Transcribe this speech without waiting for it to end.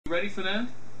Ready for that?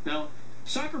 Now,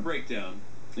 Soccer Breakdown,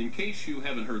 in case you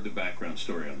haven't heard the background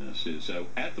story on this, is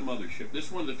at the mothership. This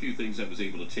is one of the few things I was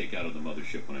able to take out of the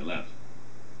mothership when I left.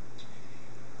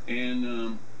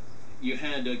 And you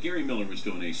had Gary Miller was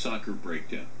doing a Soccer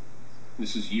Breakdown.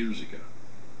 This is years ago.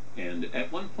 And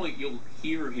at one point you'll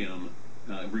hear him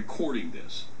recording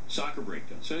this Soccer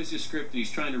Breakdown. So it's a script and he's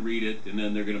trying to read it, and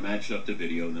then they're going to match it up to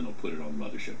video, and then they'll put it on the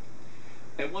mothership.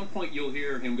 At one point you'll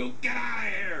hear him go, "Get out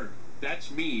of here!"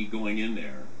 That's me going in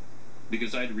there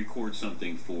because I had to record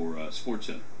something for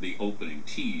SportsCenter, the opening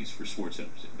tease for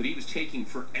SportsCenter. But he was taking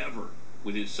forever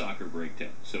with his Soccer Breakdown.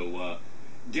 So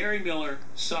Gary Miller,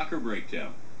 Soccer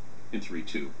Breakdown in 3,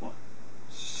 2, 1.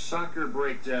 Soccer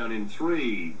Breakdown in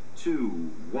 3,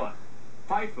 2, 1.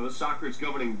 FIFA, soccer's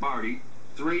governing body.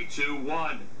 3, 2,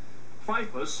 1.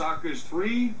 FIFA, soccer's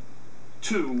 3,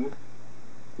 2,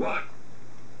 1.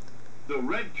 The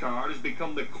red card has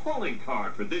become the calling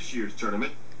card for this year's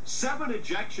tournament. 7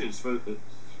 ejections for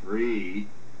 3,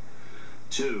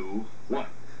 2, 1.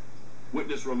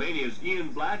 Witness Romania's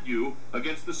Ian Bladue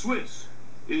against the Swiss.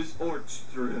 Is or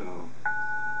 3,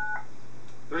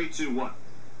 2, 1.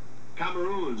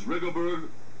 Cameroon's Rigoberg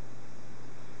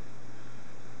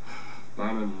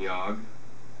Bananyag.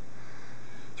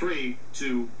 3,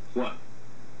 2, 1.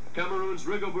 Cameroon's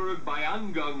Rigoberg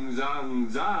Bayangang Zang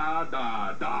Za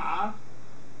Da Da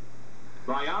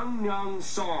Bayanyang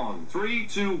Song. 3,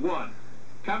 2, 1.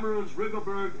 Cameroon's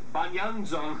Rigoberg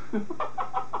Banyanzang.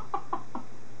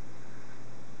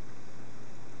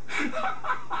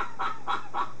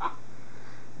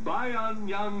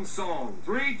 Bayanyang Song.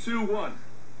 3, 2, 1.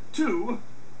 2.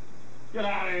 Get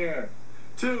out of here.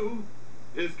 2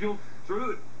 is guilt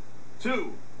through it.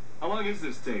 2. How long is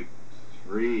this tape?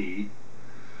 3,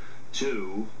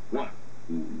 2, 1.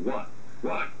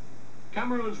 1.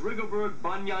 Cameroon's Rigoberg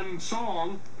Banyan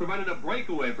Song prevented a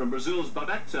breakaway from Brazil's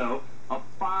Babeto. A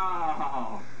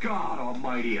foul. God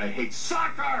almighty, I hate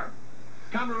soccer!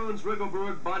 Cameroon's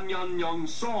Rigoberg Banyan Young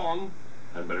Song.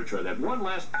 I'd better try that one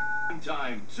last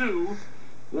time. 2,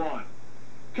 1.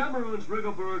 Cameroon's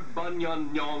Rigoberg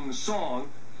Banyan Young Song.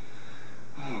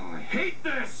 Oh, I hate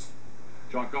this!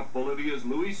 Chalk up Bolivia's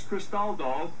Luis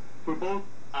Cristaldo for both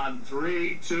on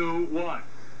 3, 2, 1.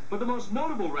 But the most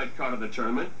notable red card of the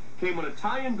tournament came when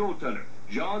Italian goaltender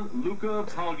Gianluca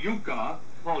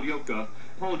Pagliuca,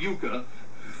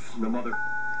 the mother.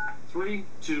 3,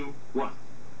 2, 1.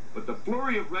 But the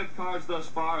flurry of red cards thus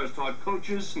far has taught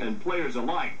coaches and players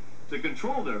alike to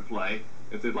control their play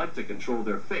if they'd like to control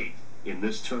their fate in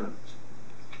this tournament.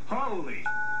 Holy!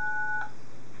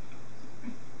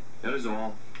 That is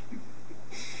all.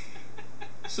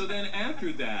 So then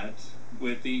after that,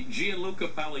 with the Gianluca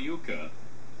Pagliuca,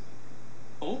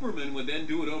 Oberman would then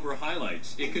do it over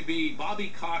highlights. It could be Bobby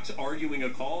Cox arguing a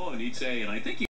call, and he'd say, and I think he